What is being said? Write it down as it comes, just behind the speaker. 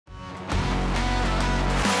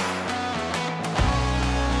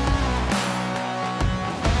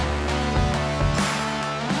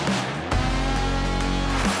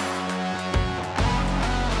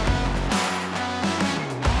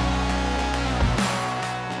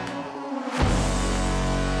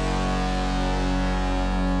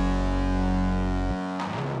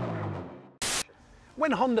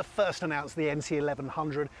When Honda first announced the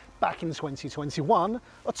NT1100 back in 2021,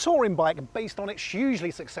 a touring bike based on its hugely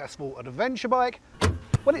successful adventure bike,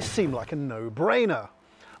 well, it seemed like a no-brainer.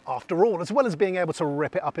 After all, as well as being able to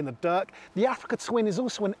rip it up in the dirt, the Africa Twin is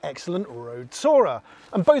also an excellent road tourer,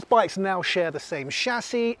 and both bikes now share the same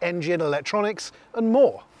chassis, engine, electronics, and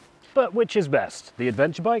more. But which is best, the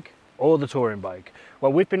adventure bike or the touring bike?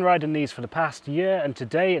 Well, we've been riding these for the past year, and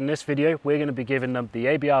today in this video we're going to be giving them the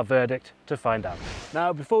ABR verdict to find out.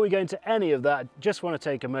 Now, before we go into any of that, I just want to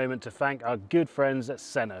take a moment to thank our good friends at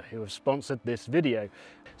SENA who have sponsored this video.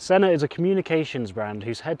 SENA is a communications brand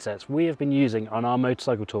whose headsets we have been using on our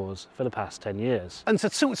motorcycle tours for the past 10 years. And to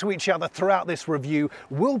talk to each other throughout this review,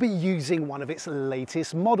 we'll be using one of its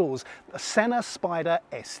latest models, the SENA Spyder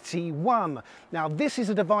ST1. Now, this is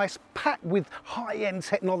a device packed with high-end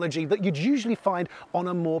technology that you'd usually find on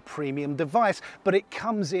a more premium device, but it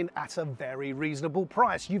comes in at a very reasonable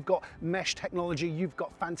price. You've got mesh technology, you've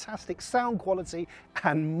got fantastic sound quality,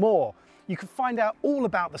 and more. You can find out all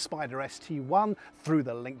about the Spyder ST1 through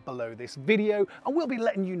the link below this video, and we'll be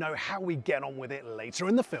letting you know how we get on with it later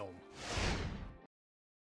in the film.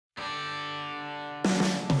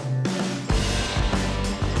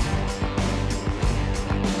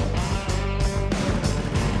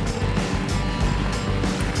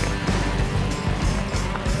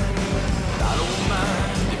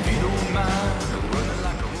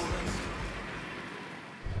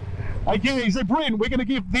 Okay, so Bryn, we're going to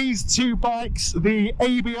give these two bikes the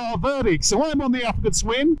ABR verdict. So I'm on the Africa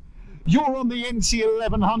Twin, you're on the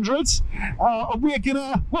NT1100.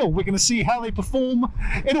 We're gonna see how they perform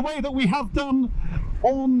in a way that we have done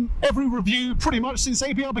on every review pretty much since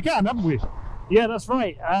ABR began, haven't we? Yeah, that's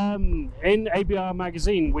right. In ABR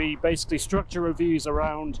magazine, we basically structure reviews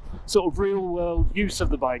around sort of real-world use of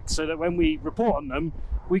the bike, so that when we report on them,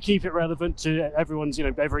 we keep it relevant to everyone's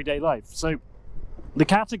everyday life. So the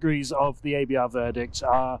categories of the ABR verdict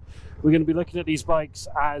are, we're going to be looking at these bikes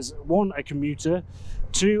as 1, a commuter,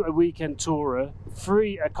 2, a weekend tourer,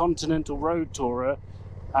 3, a continental road tourer,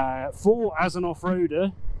 4, as an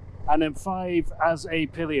off-roader, and then 5, as a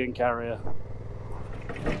pillion carrier.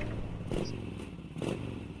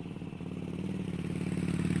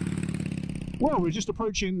 Well, we're just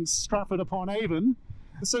approaching Stratford-upon-Avon.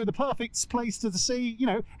 So the perfect place to see,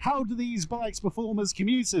 how do these bikes perform as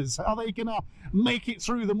commuters? Are they going to make it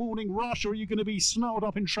through the morning rush, or are you going to be snarled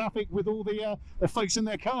up in traffic with all the folks in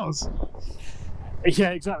their cars?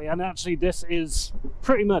 Yeah, exactly. And actually, this is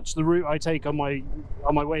pretty much the route I take on my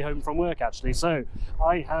way home from work, actually. So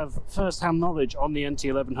I have first-hand knowledge on the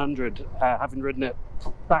NT1100, having ridden it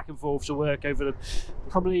back and forth to work over the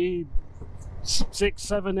probably 6,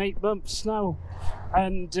 7, 8 months now.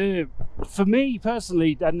 And for me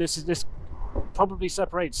personally, and this probably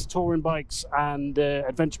separates touring bikes and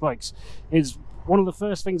adventure bikes, is one of the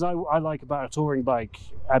first things I like about a touring bike,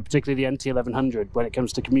 particularly the NT1100 when it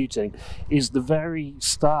comes to commuting, is the very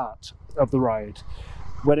start of the ride.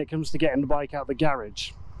 When it comes to getting the bike out of the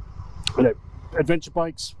garage, adventure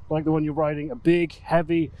bikes like the one you're riding are big,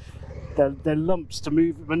 heavy. They're lumps to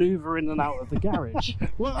maneuver in and out of the garage.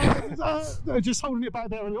 Well, just holding it back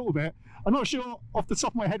there a little bit, I'm not sure off the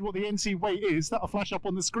top of my head what the NT weight is. That'll flash up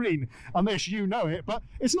on the screen unless you know it, but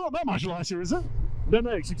it's not that much lighter, is it? No,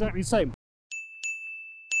 it's exactly the same.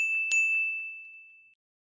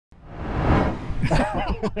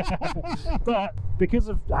 But because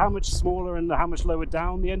of how much smaller and how much lower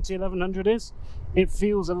down the NT1100 is, it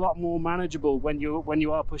feels a lot more manageable when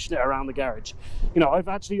you are pushing it around the garage. I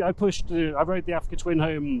rode the Africa Twin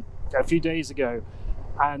home a few days ago,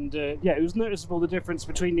 and yeah, it was noticeable the difference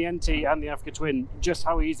between the NT and the Africa Twin, just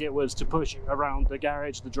how easy it was to push around the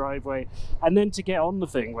garage, the driveway, and then to get on the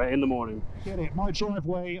thing in the morning. Get it? My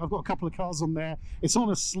driveway, I've got a couple of cars on there. It's on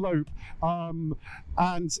a slope,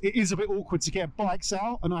 and it is a bit awkward to get bikes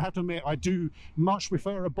out, and I have to admit, I do much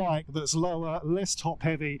prefer a bike that's lower, less top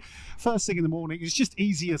heavy. First thing in the morning, it's just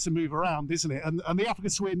easier to move around, isn't it? And the Africa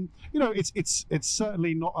Twin, it's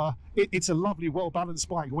certainly not it's a lovely, well-balanced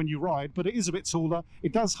bike when you ride, but it is a bit taller.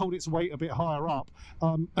 It does hold its weight a bit higher up,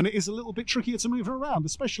 and it is a little bit trickier to move around,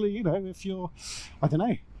 especially if you're, I don't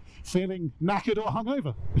know, feeling knackered or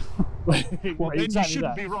hungover. Well, then exactly you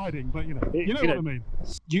shouldn't be riding, but you know what I mean.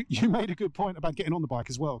 You made a good point about getting on the bike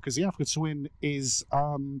as well, because the Africa Twin is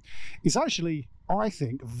actually, I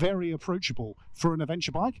think, very approachable for an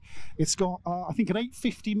adventure bike. It's got I think an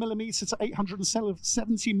 850mm to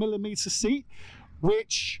 870mm seat,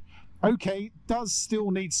 which okay, does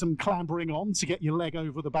still need some clambering on to get your leg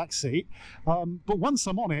over the back seat. But once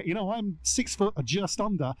I'm on it, you know, I'm 6 foot or just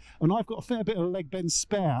under, and I've got a fair bit of leg bend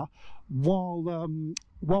spare while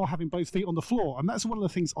having both feet on the floor. And that's one of the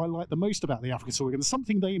things I like the most about the Africa Twin, and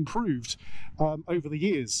something they improved over the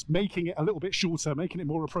years, making it a little bit shorter, making it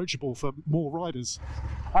more approachable for more riders.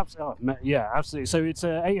 Absolutely, yeah, absolutely. So it's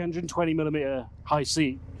a 820mm high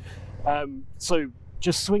seat. So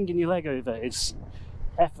just swinging your leg over is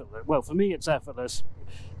effortless. Well, for me, it's effortless.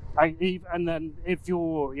 And then if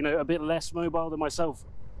you're, you know, a bit less mobile than myself,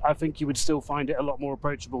 I think you would still find it a lot more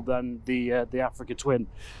approachable than the Africa Twin.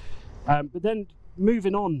 But then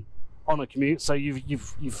moving on a commute, so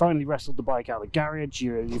you've finally wrestled the bike out of the garage,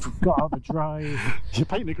 you've got out the drive. You're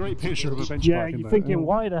painting a great picture of a bench bike. Yeah, you're thinking,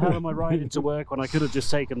 why the hell am I riding to work when I could have just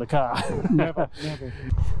taken the car? Never.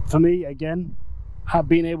 For me, again,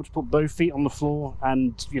 being able to put both feet on the floor,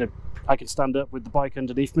 and you know, I can stand up with the bike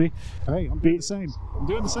underneath me. Hey, I'm doing the same.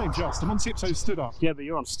 Just. I'm on tiptoes, stood up. Yeah, but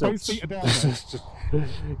you're on stilts. Both feet are down.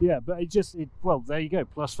 Yeah, but well, there you go.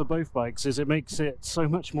 Plus for both bikes is it makes it so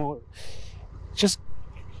much more just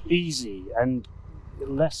easy and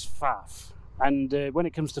less faff. And when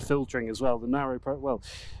it comes to filtering as well, the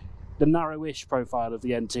narrowish profile of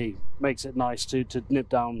the NT makes it nice to nip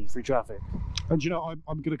down through traffic. And you know,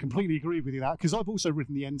 I'm going to completely agree with you that, because I've also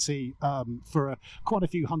ridden the NT for quite a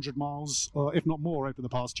few 100 miles, if not more, over the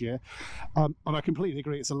past year. And I completely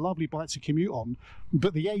agree. It's a lovely bike to commute on.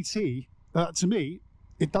 But the AT, to me,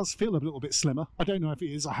 it does feel a little bit slimmer. I don't know if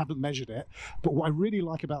it is. I haven't measured it. But what I really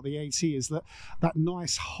like about the AT is that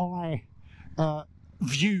nice high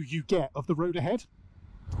view you get of the road ahead.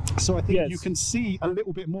 So I think you can see a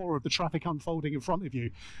little bit more of the traffic unfolding in front of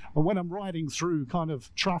you. And when I'm riding through kind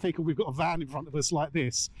of traffic, or we've got a van in front of us like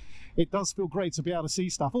this, it does feel great to be able to see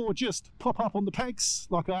stuff, or just pop up on the pegs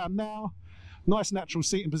like I am now. Nice natural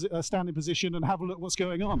seat and standing position, and have a look what's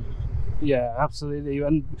going on. Yeah, absolutely.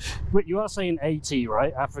 And you are saying AT,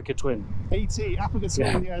 right? Africa Twin. AT, Africa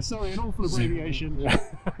Twin, yeah, sorry, an awful abbreviation.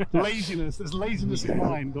 Laziness, there's laziness in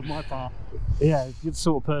mind on my part. Yeah, you're the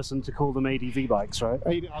sort of person to call them ADV bikes, right?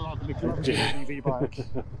 I like the ADV bike.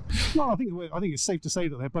 No, I think it's safe to say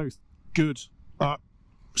that they're both good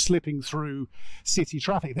slipping through city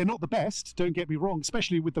traffic. They're not the best, don't get me wrong,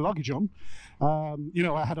 especially with the luggage on. You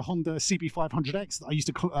know, I had a Honda CB500X that I used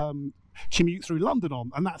to commute through London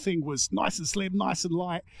on, and that thing was nice and slim, nice and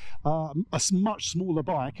light, a much smaller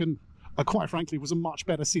bike, and quite frankly was a much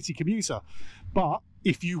better city commuter. But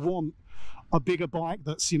if you want a bigger bike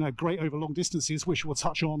that's, you know, great over long distances, which we'll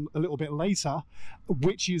touch on a little bit later,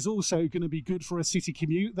 which is also going to be good for a city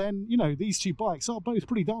commute, then, you know, these two bikes are both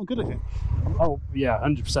pretty darn good at it. Oh yeah,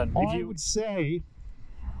 100%. I would say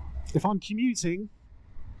if I'm commuting,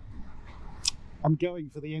 I'm going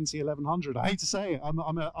for the NT1100. I hate to say it, I'm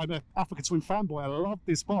a Africa Twin fanboy. I love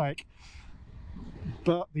this bike,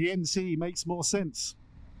 but the NT makes more sense,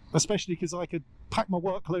 especially because I could pack my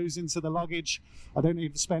work clothes into the luggage. I don't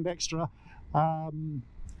need to spend extra.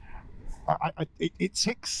 It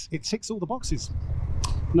ticks all the boxes.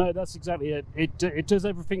 No, that's exactly it. It does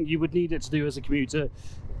everything you would need it to do as a commuter,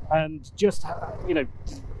 and just, you know,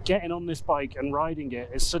 getting on this bike and riding it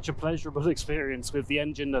is such a pleasurable experience with the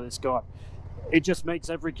engine that it's got. It just makes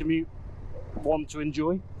every commute one to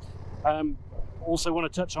enjoy. Also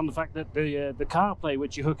want to touch on the fact that the CarPlay,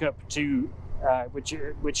 which you hook up to,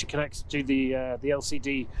 which connects to the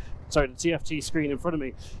LCD, sorry, the TFT screen in front of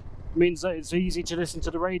me, means that it's easy to listen to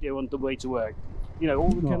the radio on the way to work. You know,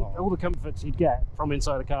 all the comforts you'd get from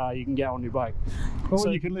inside a car, you can get on your bike. Or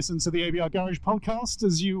so, you can listen to the ABR Garage podcast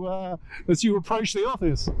as you approach the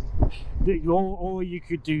office. Or you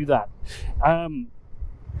could do that.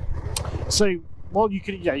 So, well, you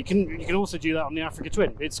can also do that on the Africa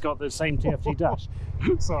Twin. It's got the same TFT dash.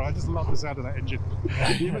 Sorry, I just love the sound of that engine.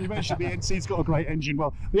 You mentioned the NT's got a great engine.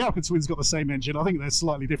 Well, the Africa Twin's got the same engine. I think they're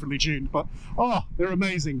slightly differently tuned, but they're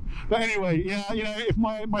amazing. But anyway, yeah, you know, if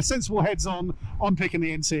my sensible head's on, I'm picking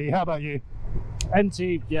the NT. How about you?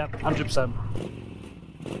 NT, yeah, 100%.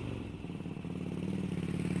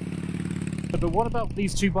 But what about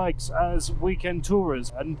these two bikes as weekend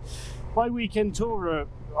tourers? And by weekend tourer,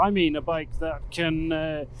 I mean a bike that can,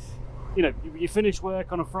 you know, you finish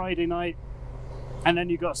work on a Friday night, and then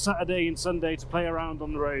you've got Saturday and Sunday to play around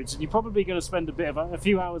on the roads, and you're probably going to spend a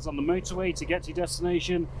few hours on the motorway to get to your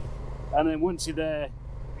destination, and then once you're there,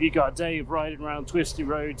 you got a day of riding around twisty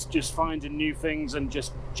roads, just finding new things and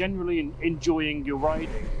just generally enjoying your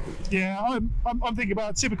riding. Yeah, I'm thinking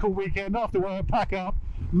about a typical weekend after work, pack up,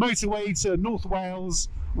 motorway to North Wales,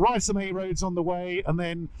 ride some A roads on the way, and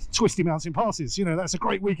then twisty mountain passes. You know, that's a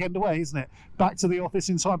great weekend away, isn't it? Back to the office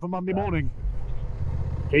in time for Monday morning.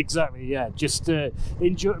 Exactly, yeah. Just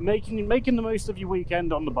enjoy making the most of your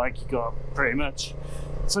weekend on the bike you got, pretty much.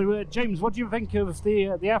 So, James, what do you think of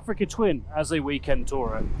the Africa Twin as a weekend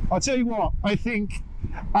tourer? I'll tell you what, I think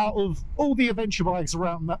out of all the adventure bikes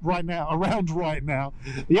around right now,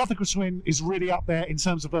 the Africa Twin is really up there in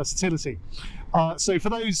terms of versatility. So for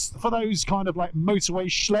those kind of like motorway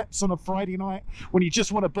schleps on a Friday night when you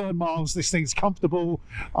just want to burn miles, this thing's comfortable,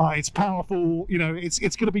 it's powerful. You know, it's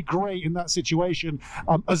going to be great in that situation,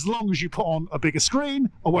 as long as you put on a bigger screen.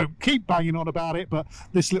 I won't keep banging on about it, but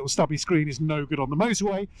this little stubby screen is no good on the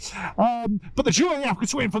motorway. But the joy of the Africa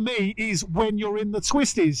Twin for me is when you're in the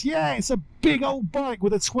twisties. Yeah, it's a big old bike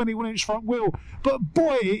with a 21-inch front wheel, but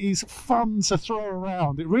boy, it is fun to throw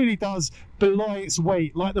around. It really does belie its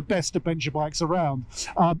weight like the best adventure bikes around.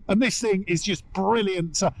 And this thing is just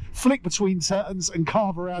brilliant to flick between turns and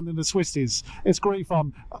carve around in the twisties. It's great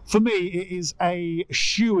fun. For me, it is a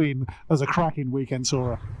shoe-in as a cracking weekend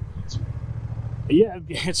tourer. Yeah,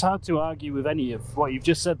 it's hard to argue with any of what you've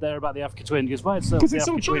just said there about the Africa Twin, because by itself, it's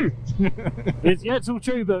all true. It's all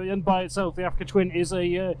true, but and by itself, the Africa Twin is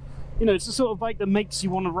a you know, it's the sort of bike that makes you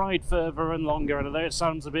want to ride further and longer. And I know it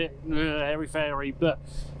sounds a bit airy-fairy, but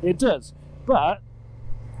it does. But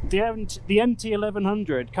the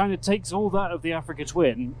NT1100 kind of takes all that of the Africa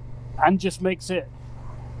Twin and just makes it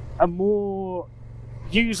a more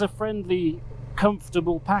user-friendly,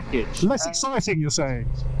 comfortable package. Less exciting, you're saying?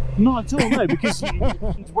 Not at all, no, because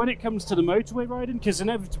when it comes to the motorway riding, because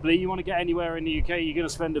inevitably you want to get anywhere in the UK, you're going to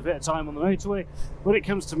spend a bit of time on the motorway. When it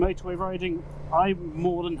comes to motorway riding, I'm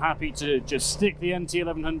more than happy to just stick the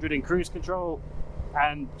NT1100 in cruise control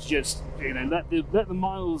and just, you know, let the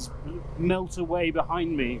miles melt away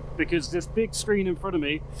behind me, because this big screen in front of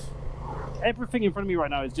me, everything in front of me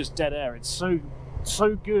right now is just dead air. It's so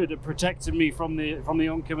good at protecting me from the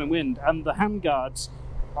oncoming wind, and the handguards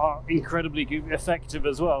are incredibly effective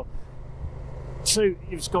as well. So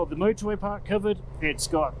it's got the motorway part covered, it's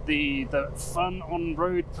got the fun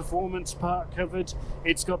on-road performance part covered,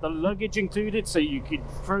 it's got the luggage included, so you could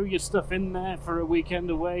throw your stuff in there for a weekend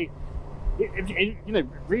away. You know,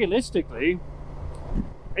 realistically,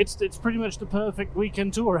 it's pretty much the perfect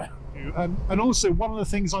weekend tour. And also, one of the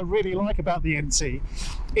things I really like about the NT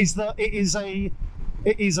is that it is a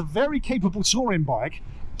very capable touring bike,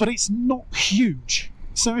 but it's not huge.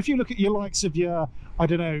 So if you look at your likes of your, I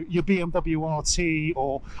don't know, your BMW RT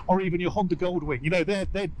or even your Honda Goldwing, you know, they're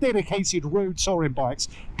dedicated road touring bikes,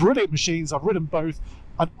 brilliant machines. I've ridden both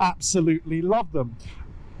and absolutely love them,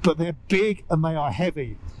 but they're big and they are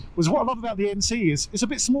heavy. Whereas what I love about the NT is it's a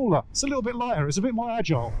bit smaller, it's a little bit lighter, it's a bit more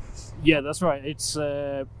agile. Yeah, that's right. It's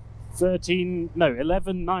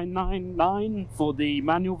 11,999 for the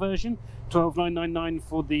manual version, 12,999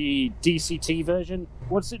 for the DCT version.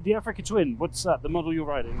 What's it? The Africa Twin? What's that? The model you're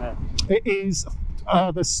riding there? It is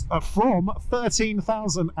from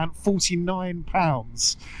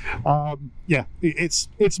 £13,049. Yeah,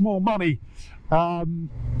 it's more money.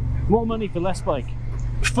 More money for less bike.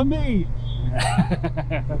 For me,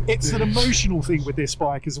 it's an emotional thing with this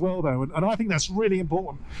bike as well, though, and I think that's really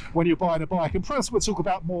important when you're buying a bike. And perhaps we'll talk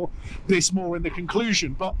about this more in the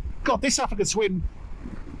conclusion. But God, this Africa Twin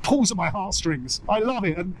pulls at my heartstrings. I love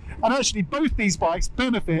it, and actually both these bikes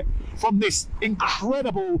benefit from this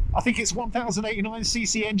incredible, I think it's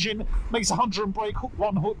 1089cc engine, makes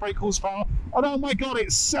 101 brake horsepower, and oh my God,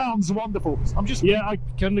 it sounds wonderful. Yeah, I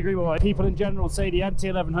couldn't agree more. People in general say the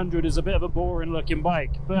NT1100 is a bit of a boring looking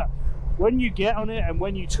bike, but when you get on it and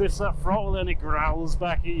when you twist that throttle and it growls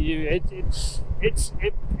back at you, it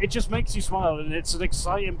just makes you smile, and it's an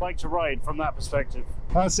exciting bike to ride from that perspective.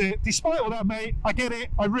 That's it. Despite all that, mate, I get it.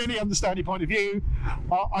 I really understand your point of view.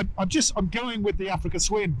 I'm going with the Africa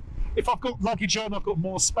Twin. If I've got luggage on, I've got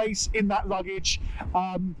more space in that luggage.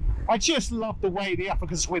 I just love the way the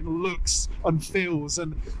Africa Twin looks and feels,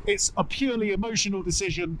 and it's a purely emotional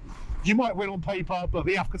decision. You might win on paper, but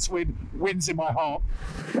the Africa Twin wins in my heart.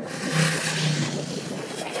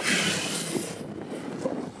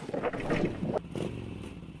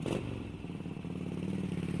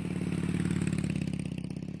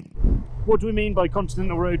 What do we mean by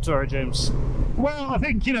continental road tourer, James? Well, I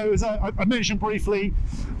think, you know, as I mentioned briefly,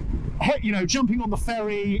 you know, jumping on the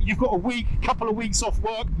ferry, you've got a couple of weeks off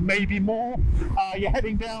work, maybe more. You're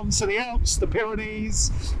heading down to the Alps, the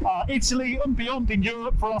Pyrenees, Italy and beyond in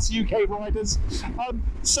Europe for us UK riders.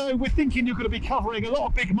 So we're thinking you're going to be covering a lot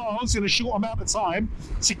of big miles in a short amount of time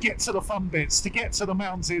to get to the fun bits, to get to the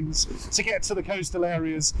mountains, to get to the coastal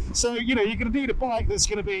areas. So, you know, you're going to need a bike that's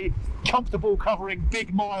going to be comfortable covering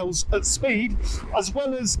big miles at speed, as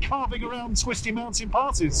well as carving around twisty mountain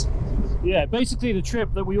passes. Yeah, basically the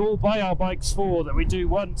trip that we all buy our bikes for, that we do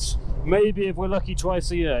once Maybe if we're lucky twice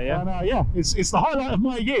a year, yeah? And yeah, it's the highlight of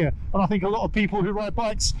my year, and I think a lot of people who ride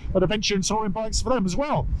bikes are adventure and touring bikes for them as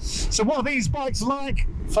well. So what are these bikes like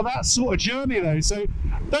for that sort of journey though? So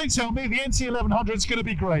don't tell me the NT1100 is going to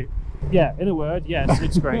be great. Yeah, in a word, yes,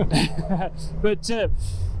 it's great. But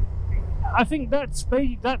I think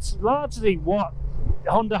that's largely what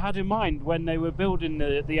Honda had in mind when they were building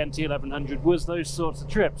the NT1100, was those sorts of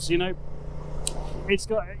trips. You know,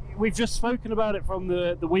 we've just spoken about it from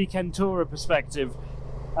the weekend tourer perspective,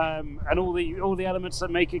 and all the elements that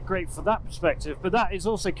make it great for that perspective, but that is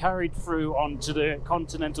also carried through onto the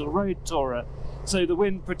continental road tourer. So the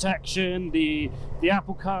wind protection, the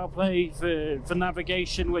Apple CarPlay for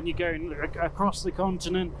navigation when you're going across the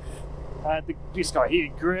continent. It's got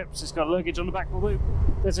heated grips, it's got luggage on the back. Although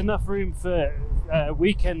there's enough room for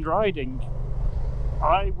weekend riding,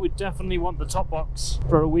 I would definitely want the top box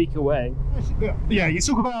for a week away. Yeah, you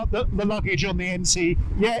talk about the luggage on the NT.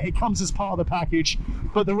 Yeah, it comes as part of the package,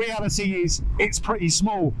 but the reality is it's pretty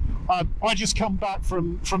small. I just come back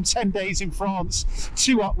from 10 days in France,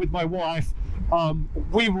 2 up with my wife.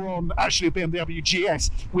 We were on actually a BMW GS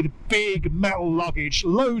with big metal luggage,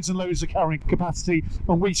 loads and loads of carrying capacity,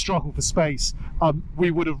 and we struggled for space.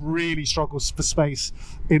 We would have really struggled for space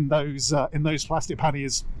in those plastic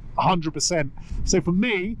panniers, 100%. So for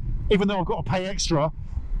me, even though I've got to pay extra,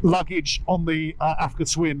 luggage on the Africa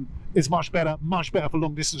Twin is much better for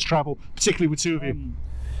long distance travel, particularly with 2 of you.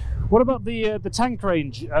 What about the tank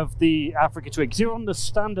range of the Africa Twin? Because you're on the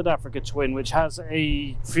standard Africa Twin, which has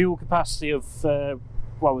a fuel capacity of,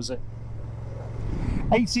 what was it?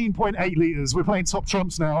 18.8 litres. We're playing top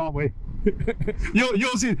trumps now, aren't we?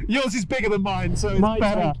 yours is bigger than mine, so it's my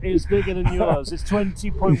better. tank is bigger than yours. It's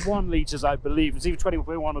 20.1 litres, I believe. It's either 20.1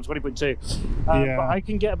 or 20.2. Yeah. But I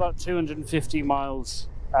can get about 250 miles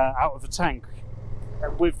out of a tank.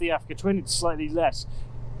 With the Africa Twin, it's slightly less.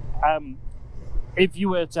 If you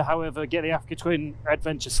were to, however, get the Africa Twin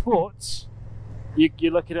Adventure Sports,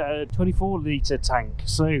 you're looking at a 24-litre tank.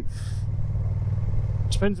 So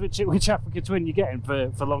depends which Africa Twin you're getting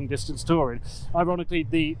for long distance touring. Ironically,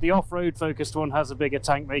 the off-road focused one has a bigger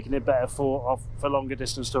tank, making it better for longer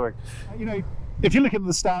distance touring. You know, if you look at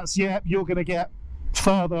the stats, yeah, you're going to get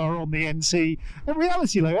further on the NT. In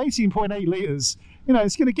reality, though, 18.8 litres, you know,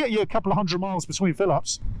 it's going to get you a couple of 100 miles between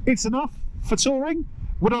fill-ups. It's enough for touring.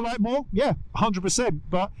 Would I like more? Yeah, 100%.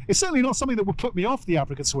 But it's certainly not something that would put me off the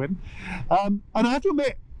Africa Twin. And I have to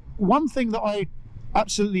admit, one thing that I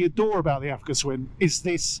absolutely adore about the Africa Twin is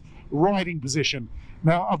this riding position.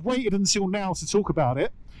 Now, I've waited until now to talk about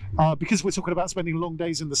it because we're talking about spending long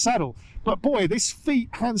days in the saddle. But boy, this feet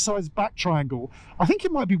hand-size back triangle, I think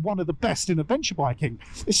it might be one of the best in adventure biking.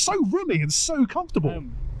 It's so roomy and so comfortable.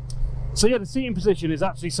 So yeah, the seating position is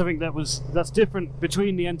actually something that's different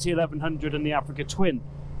between the NT1100 and the Africa Twin.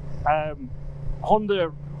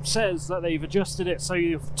 Honda says that they've adjusted it so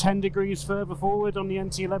you're 10 degrees further forward on the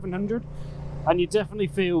NT1100, and you definitely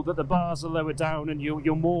feel that the bars are lower down and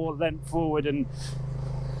you're more lent forward, and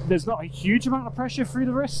there's not a huge amount of pressure through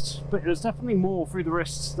the wrists, but there's definitely more through the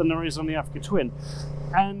wrists than there is on the Africa Twin.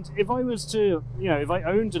 And if I was to, if I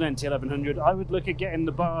owned an NT1100, I would look at getting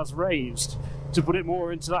the bars raised to put it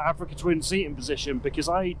more into that Africa Twin seating position, because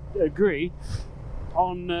I agree,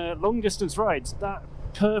 on long distance rides, that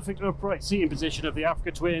perfect upright seating position of the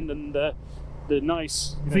Africa Twin and the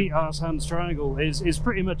nice feet arse hands triangle is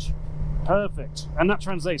pretty much perfect, and that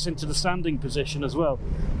translates into the standing position as well.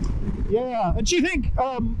 Yeah, and do you think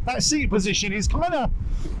that seat position is kind of,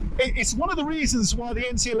 it's one of the reasons why the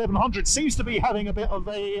NT1100 seems to be having a bit of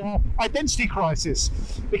a identity crisis,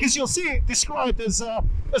 because you'll see it described as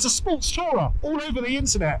a sports tourer all over the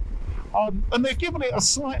internet, and they've given it a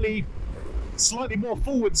slightly more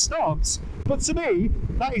forward stance, but to me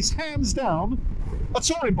that is hands down a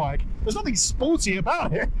touring bike. There's nothing sporty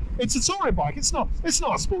about it. It's a touring bike. It's not a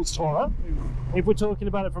sports tourer. If we're talking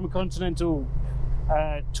about it from a continental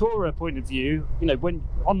tourer point of view, when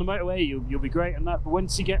on the motorway you'll be great on that, but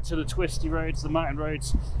once you get to the twisty roads, the mountain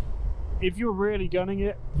roads, if you're really gunning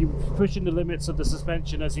it, you're pushing the limits of the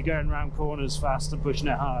suspension as you're going around corners fast and pushing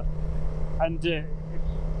it hard. And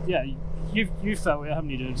yeah, you felt it, haven't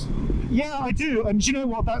you, dudes? Yeah, I do. And you know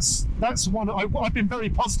what? That's one. I've been very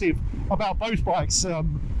positive about both bikes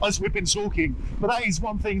as we've been talking. But that is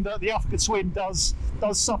one thing that the Africa Twin does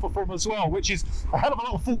suffer from as well, which is a hell of a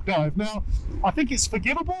lot of fork dive. Now, I think it's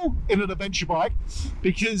forgivable in an adventure bike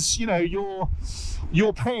because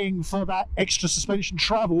you're paying for that extra suspension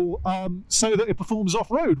travel so that it performs off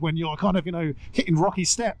road when you're kind of hitting rocky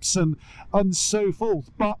steps and so forth.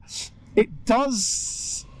 But it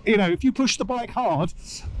does. If you push the bike hard,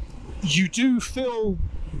 you do feel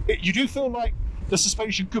like the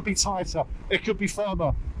suspension could be tighter, it could be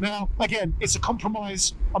firmer. Now, again, it's a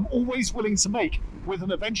compromise I'm always willing to make with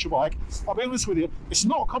an adventure bike. I'll be honest with you, it's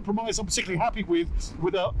not a compromise I'm particularly happy with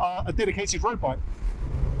a dedicated road bike.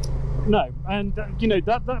 No, and you know,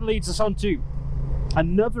 that leads us on to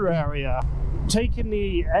another area. Taking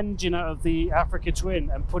the engine out of the Africa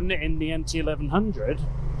Twin and putting it in the NT1100,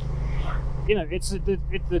 you know,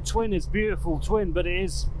 the Twin is beautiful Twin, but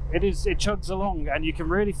it chugs along, and you can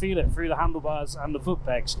really feel it through the handlebars and the foot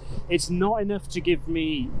pegs. It's not enough to give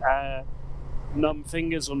me numb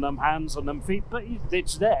fingers or numb hands or numb feet, but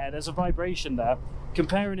it's there. There's a vibration there.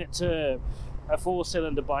 Comparing it to a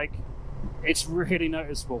 4-cylinder bike, it's really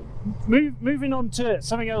noticeable. Moving on to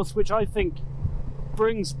something else which I think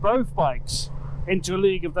brings both bikes into a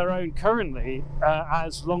league of their own currently,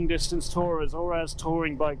 as long distance tourers or as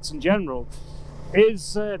touring bikes in general,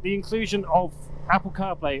 is the inclusion of Apple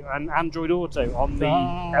CarPlay and Android Auto on the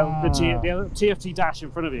TFT dash in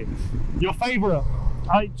front of you. Your favourite?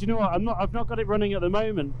 Do you know what? I've not got it running at the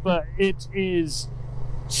moment, but it is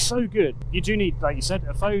so good. You do need, like you said,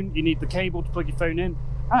 a phone. You need the cable to plug your phone in,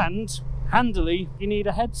 and handily, you need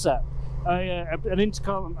a headset, an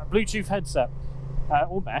intercom, a Bluetooth headset.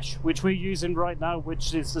 Or mesh, which we're using right now,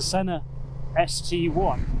 which is the SENA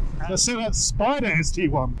ST1. The SENA Spyder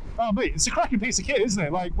ST1. Oh, mate, it's a cracking piece of kit, isn't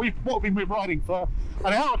it? Like, we've been riding for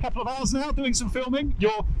an hour, a couple of hours now, doing some filming.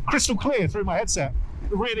 You're crystal clear through my headset.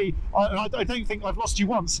 Really, I don't think I've lost you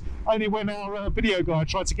once. Only when our video guy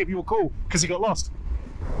tried to give you a call because he got lost.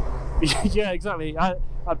 Yeah, exactly.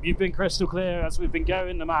 You've been crystal clear as we've been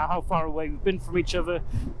going, no matter how far away we've been from each other.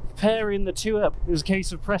 Pairing the two up, it was a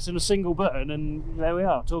case of pressing a single button, and there we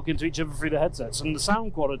are, talking to each other through the headsets. And the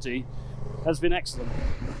sound quality has been excellent.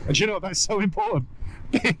 And you know what, that's so important.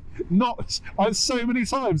 So many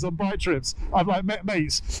times on bike trips, I've like met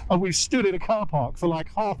mates and we've stood in a car park for like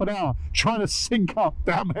half an hour trying to sync up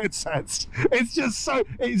damn headsets. It's so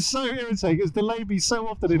irritating. It's delayed me so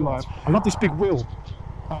often in life. I love this big wheel.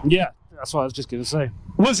 Yeah, that's what I was just going to say.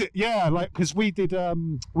 Was it? Yeah, like, because we did a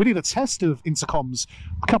test of intercoms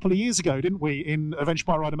a couple of years ago, didn't we, in Adventure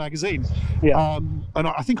Bike Rider magazine? Yeah. And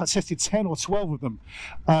I think I tested 10 or 12 of them,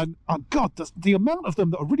 and God, the amount of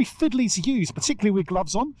them that are really fiddly to use, particularly with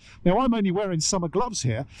gloves on. Now I'm only wearing summer gloves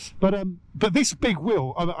here, but this big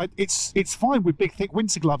wheel, it's fine with big thick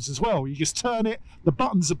winter gloves as well. You just turn it, the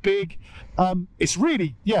buttons are big. It's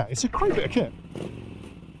really, yeah, it's a great bit of kit.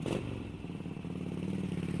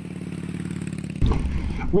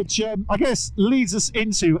 Which I guess leads us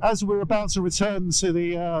into, as we're about to return to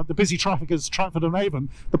the busy traffic as Stratford and Avon,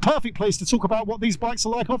 the perfect place to talk about what these bikes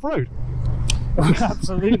are like off-road.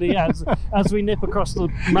 Absolutely, yeah, as we nip across the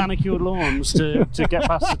manicured lawns to get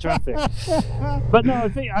past the traffic. But no,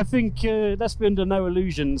 I think let's be under no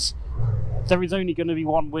illusions. There is only going to be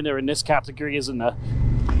one winner in this category, isn't there?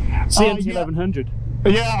 It's the NT1100.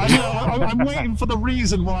 Yeah, I know. I'm waiting for the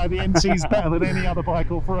reason why the NT is better than any other bike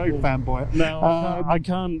off-road fanboy. No, I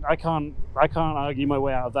can't argue my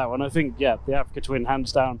way out of that one. I think, yeah, the Africa Twin,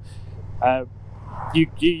 hands down.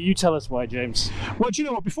 You tell us why, James. Well, do you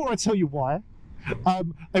know what? Before I tell you why,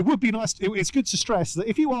 it would be nice. It's good to stress that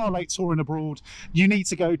if you are late touring abroad, you need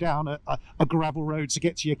to go down a gravel road to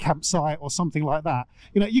get to your campsite or something like that.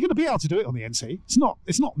 You know, you're going to be able to do it on the NT. It's not.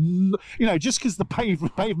 You know, just because the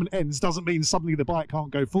pavement ends doesn't mean suddenly the bike can't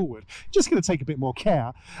go forward. Just going to take a bit more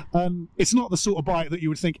care. It's not the sort of bike that you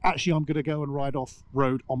would think, actually, I'm going to go and ride off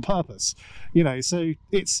road on purpose. You know, so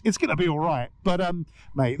it's going to be all right. But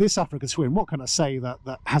mate, this Africa Twin, what can I say that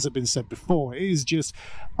hasn't been said before? It is just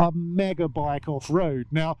a mega bike off-road.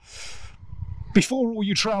 Now, before all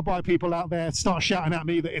you trail bike people out there start shouting at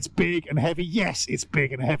me that it's big and heavy, yes, it's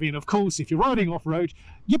big and heavy, and of course if you're riding off-road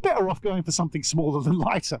you're better off going for something smaller than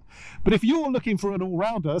lighter. But if you're looking for an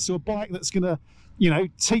all-rounder, so a bike that's going to, you know,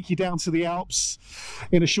 take you down to the Alps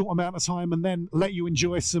in a short amount of time and then let you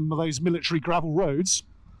enjoy some of those military gravel roads,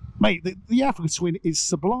 mate, the Africa Twin is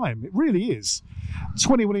sublime. It really is.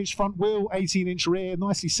 21-inch front wheel, 18-inch rear,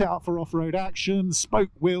 nicely set up for off-road action, spoke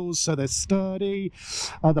wheels so they're sturdy.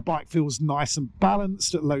 The bike feels nice and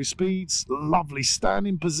balanced at low speeds, lovely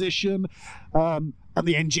standing position, and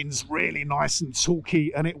the engine's really nice and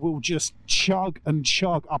torquey, and it will just chug and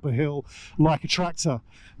chug up a hill like a tractor.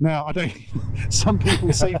 Now, I don't. Some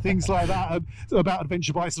people say things like that about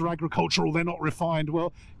adventure bikes. They're agricultural, they're not refined.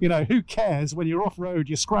 Well, you know, who cares? When you're off-road,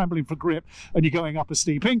 you're scrambling for grip, and you're going up a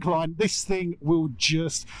steep incline. This thing will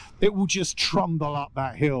just trundle up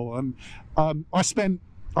that hill. And I spent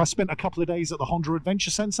a couple of days at the Honda Adventure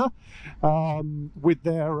Centre with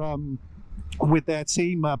their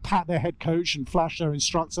team, Pat, their head coach, and Flash, their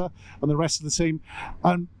instructor, and the rest of the team.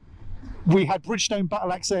 And We had Bridgestone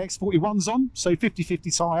Battle Axe AX41s on, so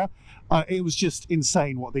 50/50 tyre. It was just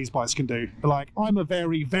insane what these bikes can do. Like, I'm a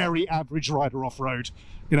very, very average rider off-road.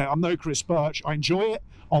 You know, I'm no Chris Birch. I enjoy it.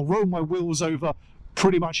 I'll roll my wheels over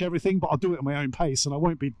pretty much everything, but I'll do it at my own pace, and I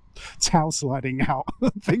won't be tail sliding out,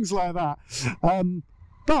 things like that.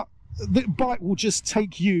 But the bike will just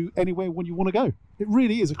take you anywhere when you want to go. It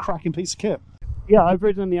really is a cracking piece of kit. Yeah, I've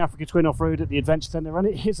ridden the Africa Twin off-road at the Adventure Centre, and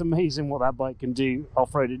it is amazing what that bike can do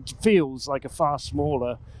off-road. It feels like a far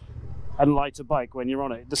smaller and lighter bike when you're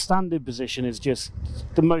on it. The standing position is just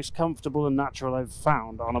the most comfortable and natural I've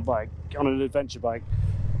found on a bike, on an adventure bike.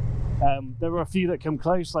 There are a few that come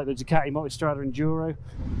close, like the Ducati Multistrada Enduro.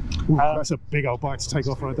 Ooh, that's a big old bike to take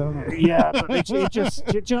off-road, don't it? Yeah, but it just,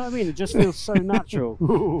 do you know what I mean? It just feels so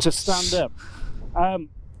natural to stand up.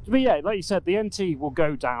 But yeah, like you said, the NT will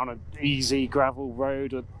go down an easy gravel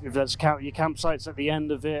road, or if there's your campsites at the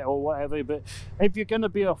end of it or whatever. But if you're going to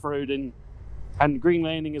be off-roading and green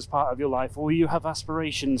laning is part of your life, or you have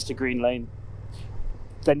aspirations to green lane,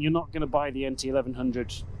 then you're not going to buy the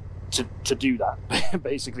NT1100 to do that.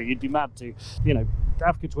 Basically, you'd be mad to. You know, the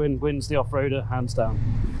Africa Twin wins the off-roader hands down.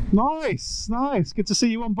 Nice, nice. Good to see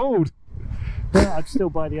you on board. Yeah, I'd still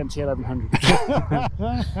buy the NT1100.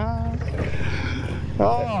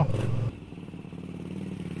 Oh.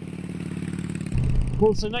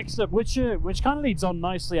 Well, so next up, which kind of leads on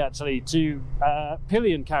nicely actually to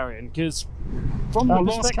pillion carrying, because from our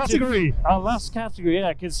last category,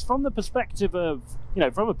 yeah, because from the perspective of, you know,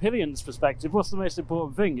 from a pillion's perspective, what's the most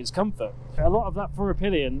important thing? It's comfort. A lot of that for a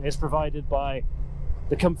pillion is provided by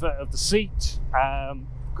the comfort of the seat,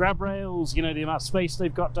 grab rails, you know, the amount of space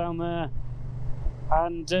they've got down there,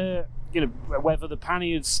 and you know, whether the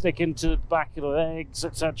panniers stick into the back of the legs,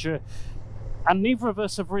 etc. And neither of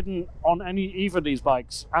us have ridden on either of these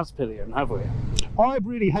bikes as pillion, have we? I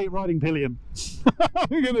really hate riding pillion.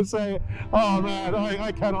 I'm going to say, oh man,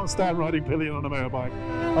 I cannot stand riding pillion on a motorbike.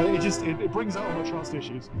 It brings out all my trust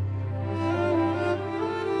issues.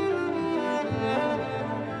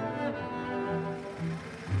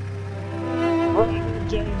 Bryn and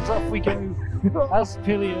James, off we go as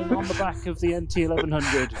pillion on the back of the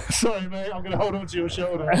NT1100. Sorry mate, I'm going to hold on to your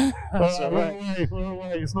shoulder. We're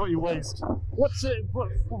away, it's not your waist. Yeah,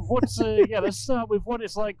 let's start with what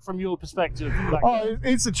it's like from your perspective. Oh,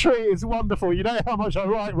 it's a treat, it's wonderful. You know how much I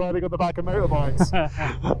like riding on the back of motorbikes.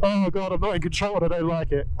 Oh God, I'm not in control and I don't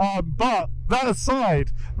like it. But that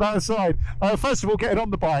aside, first of all, getting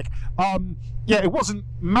on the bike, yeah, it wasn't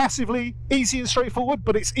massively easy and straightforward,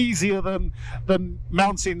 but it's easier than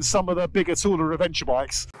mounting some of the bigger, taller adventure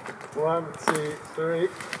bikes. 1, 2, 3.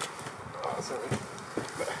 Oh, sorry.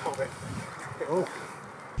 Hold it. Oh.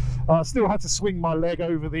 I still had to swing my leg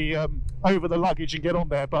over the luggage and get on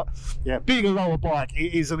there, but yeah, being a lower bike,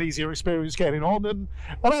 it is an easier experience getting on. And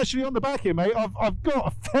actually on the back here, mate, I've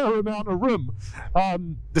got a fair amount of room.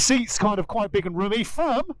 The seat's kind of quite big and roomy,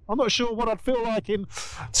 firm. I'm not sure what I'd feel like in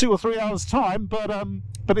 2 or 3 hours time, but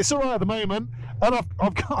it's all right at the moment. And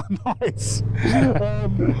I've got a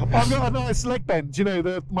nice leg bend. You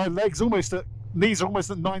know, my legs knees are almost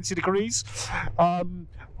at 90 degrees.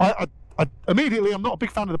 Immediately, I'm not a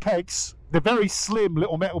big fan of the pegs. They're very slim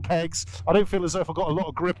little metal pegs. I don't feel as though I've got a lot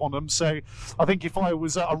of grip on them. So I think if I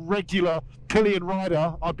was a regular pillion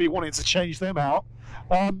rider, I'd be wanting to change them out.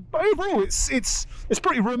 But overall, it's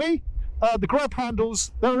pretty roomy. The grab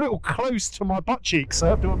handles, they're a little close to my butt cheeks, I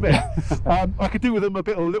have to admit. I could do with them a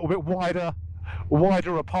little bit wider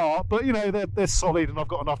apart, but you know, they're solid and I've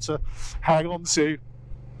got enough to hang on to.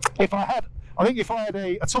 I think if I had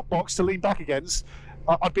a top box to lean back against,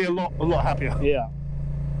 I'd be a lot happier.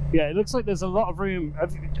 Yeah, it looks like there's a lot of room.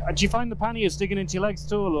 Do you find the panniers digging into your legs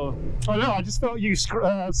at all, or? I know, I just felt you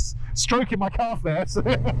stroking my calf there, so,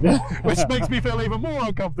 which makes me feel even more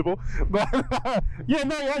uncomfortable. But yeah,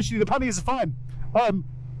 no, actually the panniers are fine.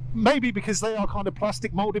 Maybe because they are kind of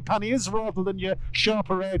plastic molded panniers rather than your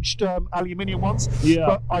sharper edged aluminium ones.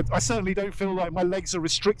 Yeah. But I certainly don't feel like my legs are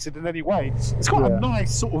restricted in any way. It's quite a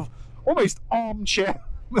nice sort of almost armchair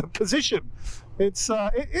position. It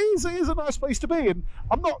is a nice place to be, and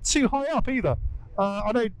I'm not too high up either.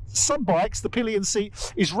 I know some bikes, the pillion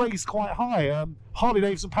seat is raised quite high. Harley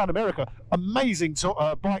Davidson Pan America, amazing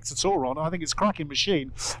bike to tour on. I think it's a cracking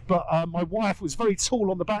machine. But my wife was very tall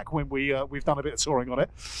on the back when we've done a bit of touring on it,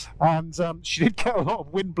 and she did get a lot of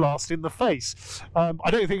wind blast in the face. I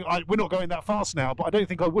don't think we're not going that fast now, but I don't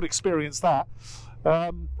think I would experience that.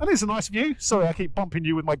 And it's a nice view. Sorry, I keep bumping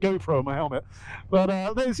you with my GoPro and my helmet,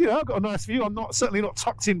 but there's, you know, I've got a nice view. I'm certainly not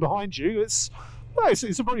tucked in behind you. No,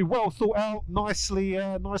 it's a very well thought out, nicely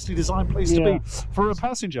designed place to be for a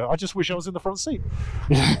passenger. I just wish I was in the front seat.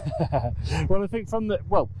 Well, I think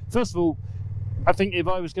first of all, I think if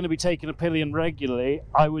I was going to be taking a pillion regularly,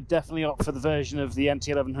 I would definitely opt for the version of the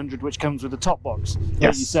NT1100 which comes with the top box. Yes.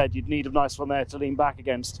 Like you said, you'd need a nice one there to lean back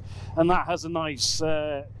against, and that has a nice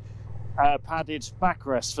padded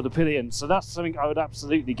backrest for the pillion, so that's something I would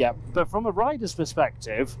absolutely get. But from a rider's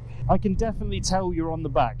perspective, I can definitely tell you're on the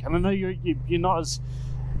back, and I know you're not as,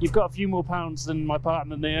 you've got a few more pounds than my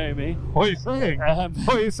partner Naomi. What are you saying?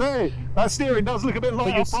 What are you saying? That steering does look a bit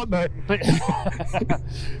light up front there.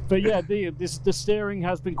 But yeah, the steering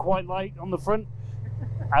has been quite light on the front.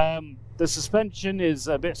 The suspension is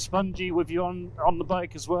a bit spongy with you on the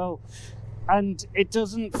bike as well. And it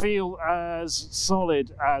doesn't feel as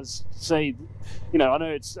solid as, say, I know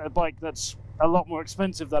it's a bike that's a lot more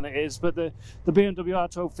expensive than it is, but the BMW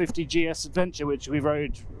R1250 GS Adventure, which we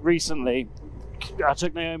rode recently, I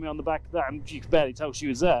took Naomi on the back of that and you could barely tell she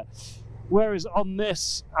was there. Whereas on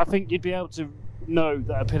this, I think you'd be able to know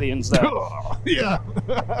that a pillion's there. Yeah.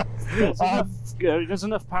 There's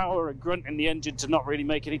enough power and grunt in the engine to not really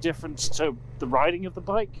make any difference to the riding of the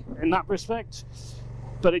bike in that respect.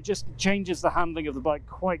 But it just changes the handling of the bike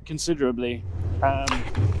quite considerably. I'm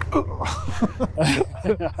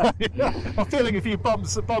feeling a few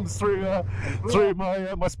bumps through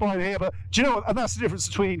my spine here, but do you know what? And that's the difference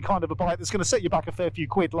between kind of a bike that's going to set you back a fair few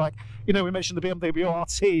quid. Like, we mentioned the BMW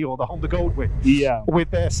RT or the Honda Goldwing,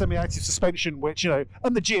 with their semi-active suspension, which and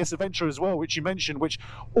the GS Adventure as well, which you mentioned, which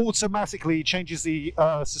automatically changes the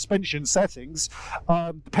suspension settings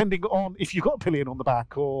depending on if you've got a pillion on the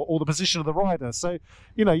back or the position of the rider. So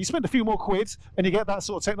you spend a few more quid and you get that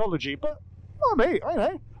sort of technology, but. Mate,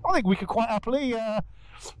 I think we could quite happily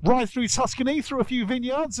ride through Tuscany through a few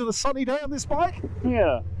vineyards on a sunny day on this bike.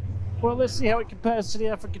 Yeah. Well, let's see how it compares to the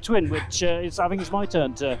Africa Twin, which I think it's my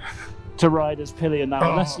turn to ride as pillion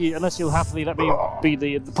now, unless you'll happily let me be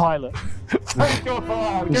the pilot. Thank God for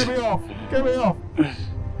that. Get me off. Get me off.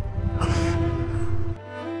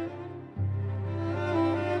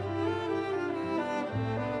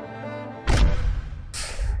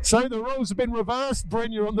 So the roles have been reversed.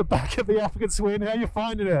 Bryn, you're on the back of the Africa Twin. How are you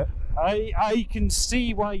finding it? I can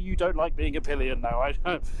see why you don't like being a pillion now. I've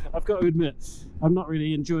got to admit, I'm not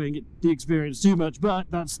really enjoying the experience too much, but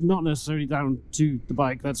that's not necessarily down to the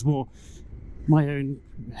bike. That's more my own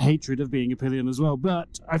hatred of being a pillion as well.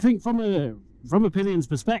 But I think from a pillion's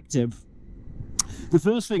perspective, the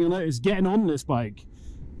first thing I noticed getting on this bike,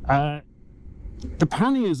 the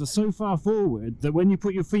panniers are so far forward that when you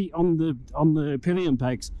put your feet on the pillion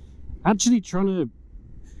pegs, actually trying to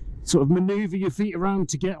sort of maneuver your feet around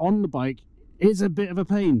to get on the bike is a bit of a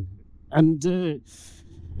pain. And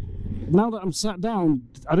now that I'm sat down,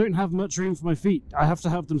 I don't have much room for my feet. I have to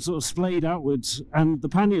have them sort of splayed outwards, and the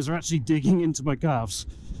panniers are actually digging into my calves.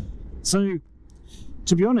 So,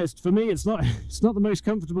 to be honest, for me, it's not the most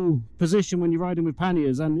comfortable position when you're riding with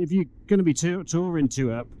panniers. And if you're going to be touring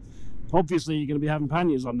up, obviously you're going to be having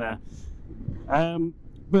panniers on there.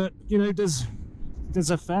 But there's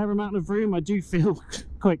a fair amount of room. I do feel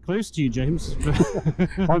quite close to you, James.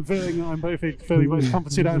 I'm both feeling both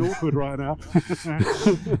comforted and awkward right now.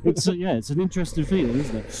 It's an interesting feeling,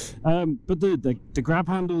 isn't it? But the grab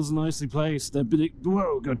handles are nicely placed. They're big.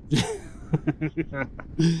 Whoa, good.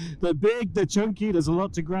 They're big. They're chunky. There's a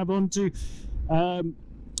lot to grab onto, and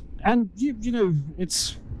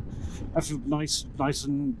it's. I feel nice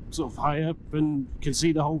and sort of high up and can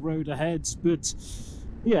see the whole road ahead. But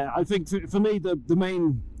yeah, I think for me the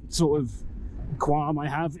main sort of qualm I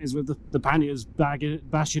have is with the panniers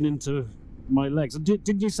bashing into my legs.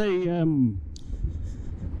 Did you say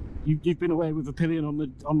you've been away with a pillion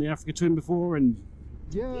on the Africa Twin before? And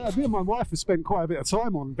yeah, me and my wife have spent quite a bit of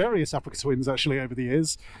time on various Africa Twins actually over the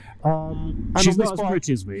years. She's not as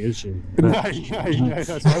pretty as me, is she? No,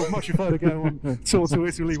 so I would much prefer to go on tour to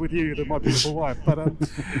Italy with you than my beautiful wife. But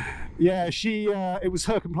yeah, it was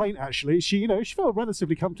her complaint actually. She felt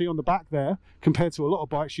relatively comfy on the back there compared to a lot of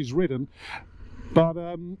bikes she's ridden. But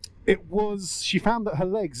she found that her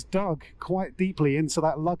legs dug quite deeply into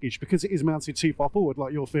that luggage because it is mounted too far forward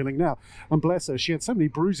like you're feeling now. And bless her, she had so many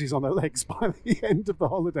bruises on her legs by the end of the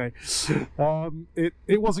holiday.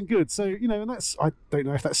 It wasn't good. So, and I don't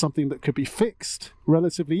know if that's something that could be fixed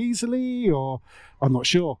relatively easily, or I'm not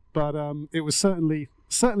sure. But it was certainly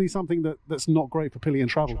something that's not great for pillion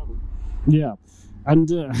travel. Yeah. And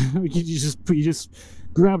you just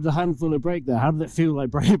grabbed a handful of brake there. How did it feel like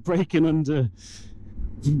braking under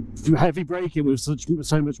heavy braking with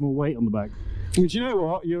so much more weight on the back. Do you know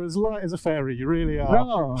what? You're as light as a fairy. You really are.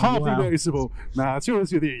 Oh, Hardly wow. noticeable. Nah, to be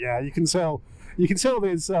honest with you, yeah, you can tell. You can tell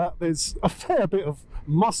there's a fair bit of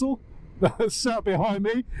muscle that's sat behind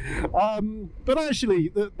me, but actually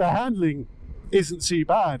the handling isn't too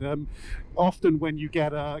bad. Often when you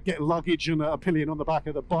get luggage and a pillion on the back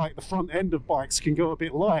of the bike, the front end of bikes can go a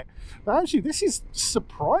bit light. But actually, this is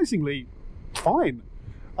surprisingly fine.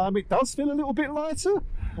 It does feel a little bit lighter,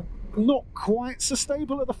 not quite so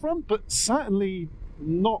stable at the front, but certainly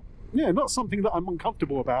not something that I'm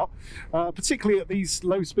uncomfortable about, particularly at these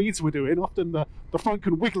low speeds we're doing. Often the front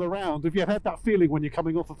can wiggle around. Have you had that feeling when you're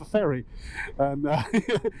coming off of a ferry and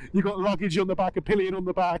you've got luggage on the back, a pillion on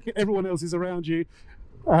the back, everyone else is around you,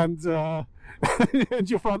 and and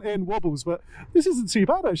your front end wobbles? But this isn't too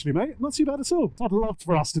bad actually, mate. Not too bad at all. I'd love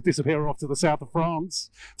for us to disappear off to the south of France,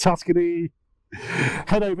 Tuscany,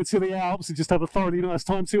 head over to the Alps and just have a thoroughly nice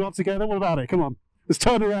time up together. What about it? Come on. Let's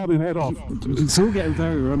turn around and head off. It's all getting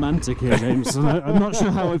very romantic here, James. I'm not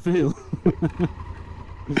sure how I feel.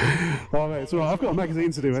 Oh, mate, it's all right. I've got a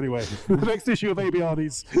magazine to do anyway. The next issue of ABR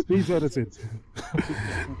needs edited.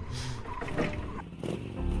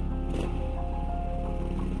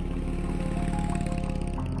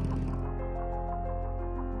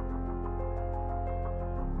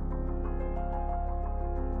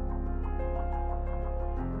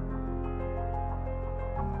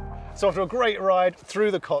 So after a great ride through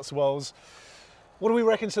the Cotswolds, what do we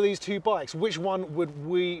reckon to these two bikes? Which one would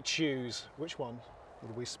we choose? Which one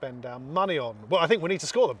would we spend our money on? Well, I think we need to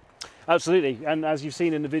score them. Absolutely, and as you've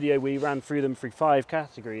seen in the video, we ran through them through 5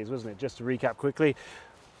 categories, wasn't it? Just to recap quickly.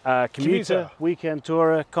 Commuter, weekend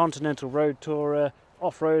tourer, continental road tourer,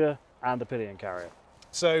 off-roader, and a pillion carrier.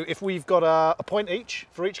 So if we've got a point each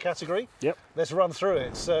for each category, yep, let's run through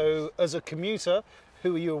it. So as a commuter,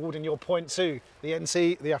 who are you awarding your point to? The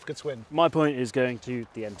NT, the Africa Twin? My point is going to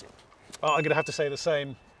the NT. Oh, I'm going to have to say the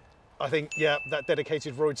same. I think, yeah, that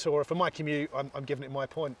dedicated road tourer, for my commute, I'm giving it my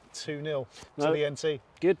point, 2-0 to the NT.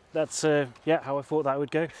 Good, that's yeah, how I thought that would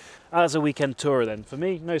go. As a weekend tourer then, for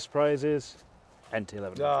me, no surprises,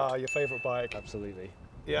 NT1100. Ah, your favourite bike. Absolutely.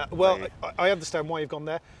 Yeah, well, I understand why you've gone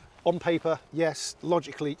there. On paper, yes.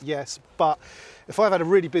 Logically, yes. But if I've had a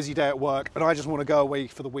really busy day at work and I just want to go away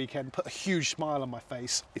for the weekend, put a huge smile on my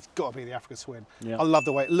face, it's got to be the Africa Twin. Yeah. I love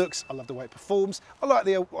the way it looks. I love the way it performs. I like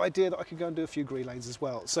the idea that I can go and do a few green lanes as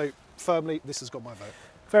well. So firmly, this has got my vote.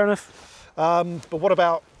 Fair enough. But what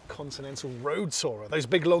about continental road tourer? Those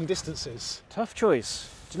big long distances. Tough choice.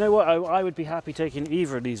 Do you know what? I would be happy taking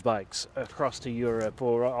either of these bikes across to Europe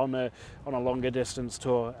or on a longer distance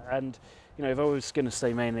tour. And you know, if I was going to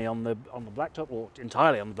stay mainly on the blacktop or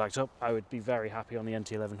entirely on the blacktop, I would be very happy on the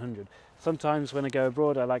NT1100. Sometimes when I go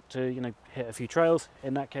abroad, I like to, you know, hit a few trails.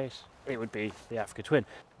 In that case, it would be the Africa Twin.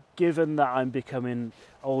 Given that I'm becoming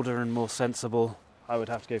older and more sensible, I would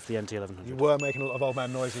have to go for the NT1100. You were making a lot of old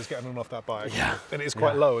man noises getting on off that bike. Yeah. And it's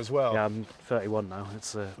quite low as well. Yeah, I'm 31 now.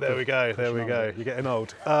 It's there we go, there we go. You're getting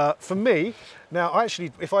old. For me, now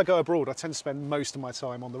actually, if I go abroad, I tend to spend most of my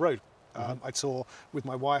time on the road. I tour with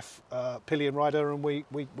my wife, pillion rider, and we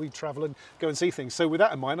travel and go and see things. So with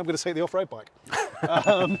that in mind, I'm going to take the off-road bike.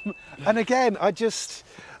 And again, I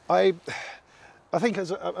think,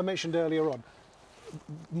 as I mentioned earlier on,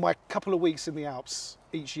 my couple of weeks in the Alps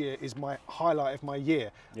each year is my highlight of my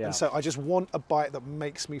year. Yeah. And so I just want a bike that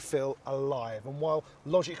makes me feel alive. And while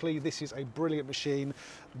logically this is a brilliant machine,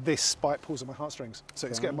 this bike pulls on my heartstrings. So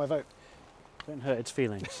it's getting my vote. Don't hurt its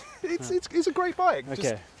feelings. It's a great bike. Okay.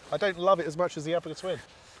 Just, I don't love it as much as the Africa Twin.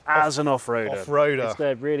 As an off-roader. Off-roader. Is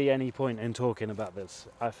there really any point in talking about this?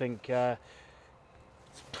 I think the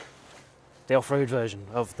off-road version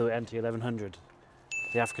of the NT1100,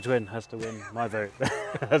 the Africa Twin, has to win my vote.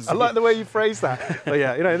 I like the way you phrase that. But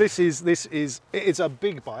yeah, you know, it's a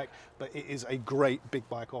big bike, but it is a great big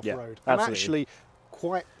bike off-road. Yeah, and actually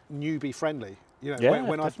quite newbie friendly. You know,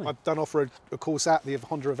 when I've done off-road a course at the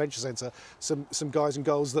Honda Adventure Centre, some guys and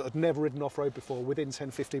girls that had never ridden off-road before, within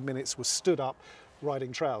 10-15 minutes were stood up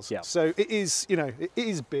riding trails. Yeah. So it is, you know, it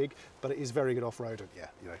is big, but it is very good off-road. And yeah,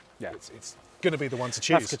 you know, it's going to be the one to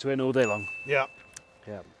choose. Africa Twin all day long. Yeah.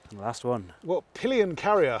 Yeah. And the last one. Well, pillion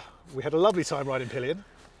carrier. We had a lovely time riding pillion.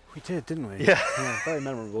 We did, didn't we? Yeah. Very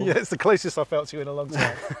memorable. Yeah, it's the closest I felt to you in a long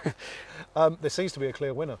time. There seems to be a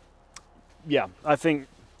clear winner. Yeah, I think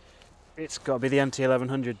it's got to be the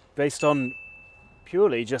NT1100, based on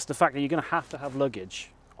purely just the fact that you're going to have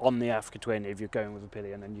luggage on the Africa Twin if you're going with a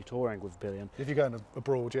pillion and you're touring with a pillion. If you're going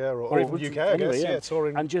abroad, yeah, or even the UK, I guess, yeah,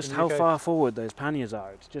 touring. And just how far forward those panniers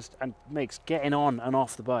are, it's just, and makes getting on and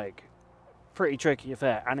off the bike pretty tricky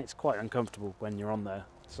affair, and it's quite uncomfortable when you're on there.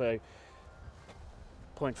 So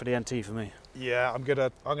Point for the NT for me. Yeah, I'm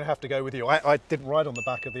gonna have to go with you. I didn't ride on the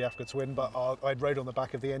back of the Africa Twin, but I rode on the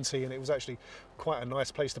back of the NT, and it was actually quite a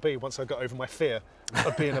nice place to be once I got over my fear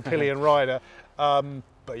of being a pillion rider.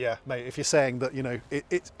 But yeah, mate, if you're saying that, you know,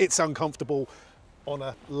 it's uncomfortable on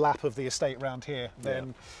a lap of the estate round here,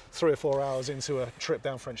 then 3 or 4 hours into a trip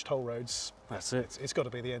down French toll roads, that's it. It's got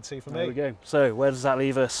to be the NT for me. There we go. So where does that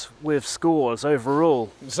leave us with scores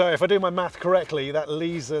overall? So if I do my math correctly, that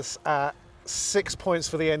leaves us at 6 points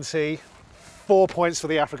for the NT, 4 points for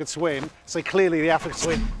the Africa Twin. So clearly the Africa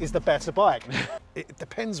Twin is the better bike. It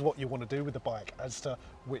depends what you want to do with the bike as to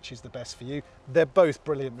which is the best for you. They're both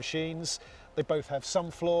brilliant machines. They both have some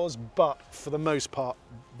flaws, but for the most part,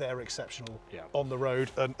 they're exceptional on the road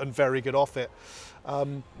and very good off it.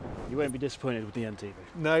 You won't be disappointed with the NT,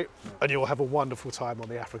 though. No, and you'll have a wonderful time on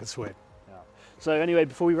the Africa Twin. Yeah. So anyway,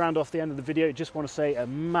 before we round off the end of the video, just want to say a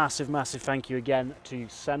massive, massive thank you again to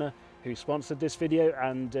SENA, who sponsored this video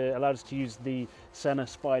and allowed us to use the SENA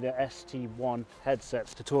Spyder ST1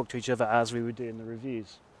 headsets to talk to each other as we were doing the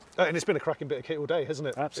reviews. And it's been a cracking bit of kit all day, hasn't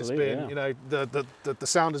it? Absolutely. It's been, you know, the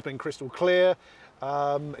sound has been crystal clear.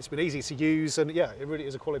 It's been easy to use, and yeah, it really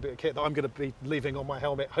is a quality bit of kit that I'm going to be leaving on my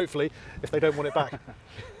helmet, hopefully, if they don't want it back.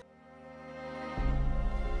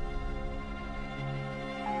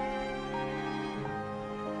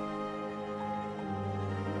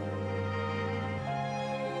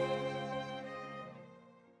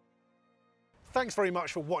 Thanks very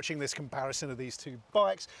much for watching this comparison of these two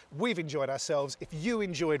bikes. We've enjoyed ourselves. If you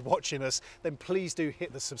enjoyed watching us, then please do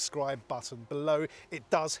hit the subscribe button below. It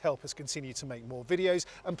does help us continue to make more videos.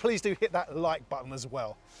 And please do hit that like button as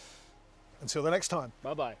well. Until the next time.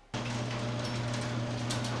 Bye-bye.